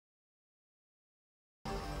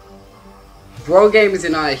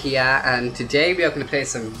BroGamerzUnite here, and today we are going to play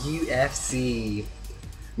some UFC.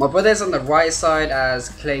 My brother's on the right side as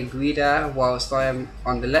Guida, whilst I am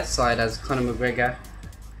on the left side as Mcgregor.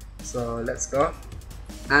 So let's go.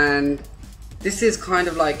 And this is kind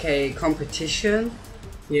of like a competition.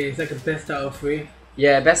 Yeah, it's like a best out of 3.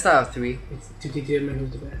 Yeah, best out of 3. It's to determine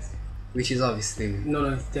who's the best. Which is obviously me.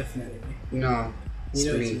 No, it's definitely me. No, it's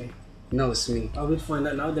you know me. It's me. No, it's me. I will find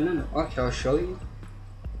that now, then I know. Okay, I'll show you.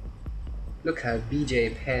 Look at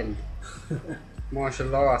BJ Penn.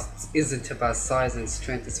 Martial arts isn't about size and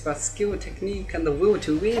strength, it's about skill, technique, and the will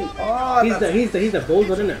to win. Oh, he's the bold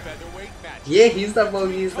one, isn't it? Yeah, he's the bold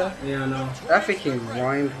user. Yeah, I know. That freaking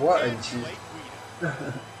rhymed. What a G.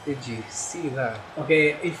 Did you see that?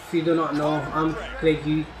 Okay, if you do not know, I'm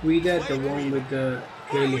Guida, the one with the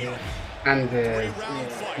curly hair. And the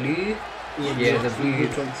blue? Yeah, the blue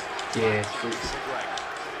trunks. Yeah, trunks.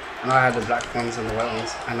 And I had the black ones and the white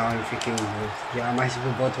ones, and now I'm freaking yeah, I might as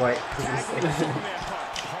well both white.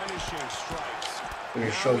 I'm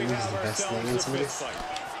gonna show you who's the best thing in some of this.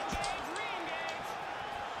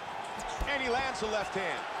 And he lands a left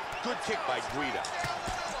hand. Good kick by Guida.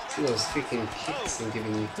 See those freaking kicks and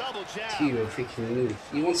giving you to you a freaking move.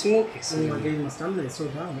 You want some more kicks? Oh my god, my stamina is so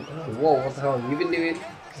down. Whoa, what the hell have you been doing?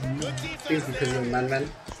 Please, because you're a man.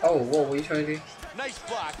 Oh, whoa, what are you trying to do? Nice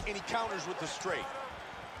block, and he counters with the straight.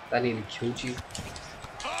 That nearly killed you.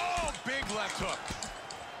 Oh, big left hook.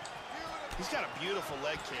 He's got a beautiful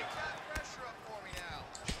leg kick.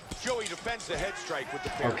 Joey defends the head strike with the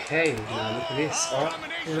parry. Okay, now look at this. Oh,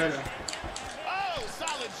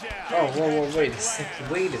 Solid jab. oh whoa, wait a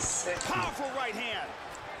second. Powerful right hand.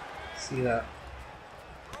 See that?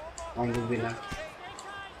 I'm the winner.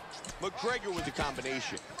 McGregor with the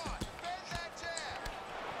combination.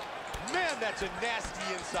 Man, that's a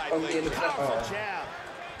nasty inside Oh, leg. yeah, look at that. Powerful jab.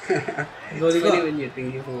 It's funny when you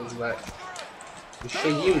think your falls back. I'll show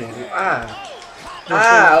you more.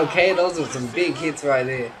 Okay, those were some big hits right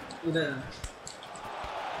there.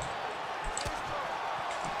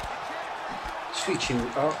 Switching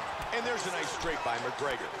up. And there's a nice straight by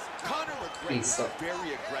McGregor. Conor McGregor is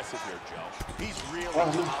very aggressive here, Joe. He's really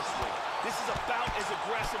hustling. This is about as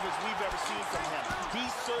aggressive as we've ever seen from him. He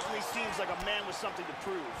certainly seems like a man with something to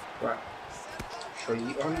prove. Right. Show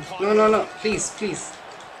you on. No. Please.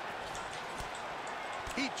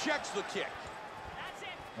 He checks the kick.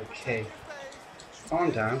 Okay.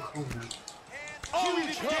 Calm down. Oh, he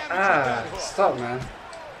did Stop, man.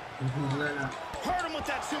 Hurt him with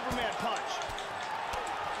that Superman punch.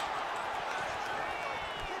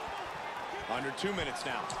 Under 2 minutes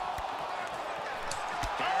now.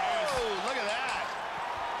 Oh, look at that.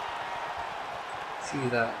 See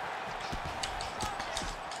that?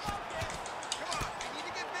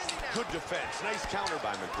 Good defense. Nice counter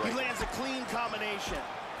by McGregor. He lands a clean combination.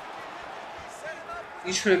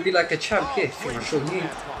 You shouldn't be like a champ here. I'll show you.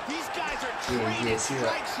 These guys are Yeah, see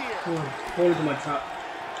that? here. Fall into my trap.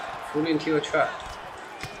 Fall into your trap.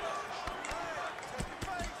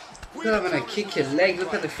 Look at when I kick your leg.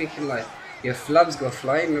 Look at the freaking like your flubs go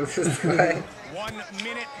flying with this guy. 1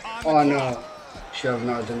 minute on Oh no. Sure, I've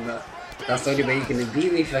not done that. That's the only way you can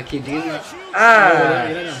beat me if I keep doing that.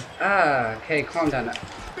 Okay, calm down now.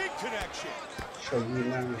 big connection. Show you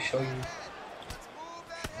now, I'll show you.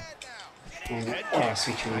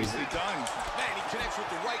 Switching music. Man, he connects with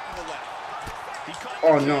the right and the left.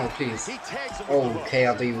 Oh no, please. He tags him. Okay, I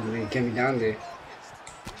thought you were going to get me down there.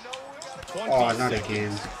 Oh, not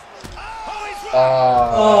again.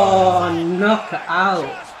 Oh, knock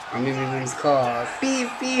out. I'm in everyone's car. Beep,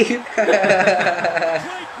 beep.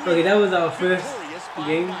 Okay, that was our first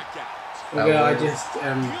game. Okay, I just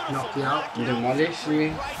knocked you out. You demolished me.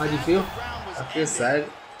 How do you feel? I feel sad.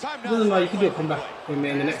 It doesn't matter, you can do a comeback in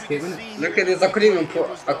the next game, innit? Look at this. I couldn't even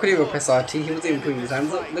press RT. He wasn't even putting his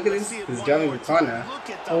hands up. Look at this. He's jamming with Conor.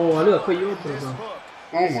 Oh, look, I put you up as well.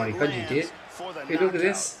 Oh my god, you did. Hey, look at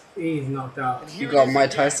this. He's knocked out. You got Mike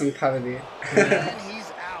Tyson power there.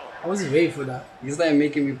 I wasn't ready for that. He's like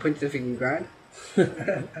making me punch the freaking ground.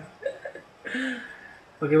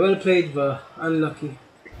 Okay, well played, but unlucky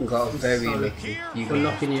Got very lucky. You for got.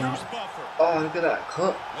 knocking you out. Oh, look at that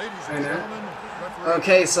cut.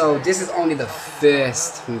 Okay, so this is only the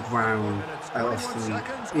first round out of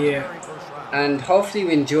 3. Yeah. And hopefully you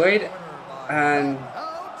enjoyed. And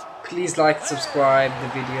please like, subscribe the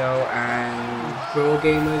video, and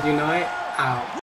BroGamerzUnite out.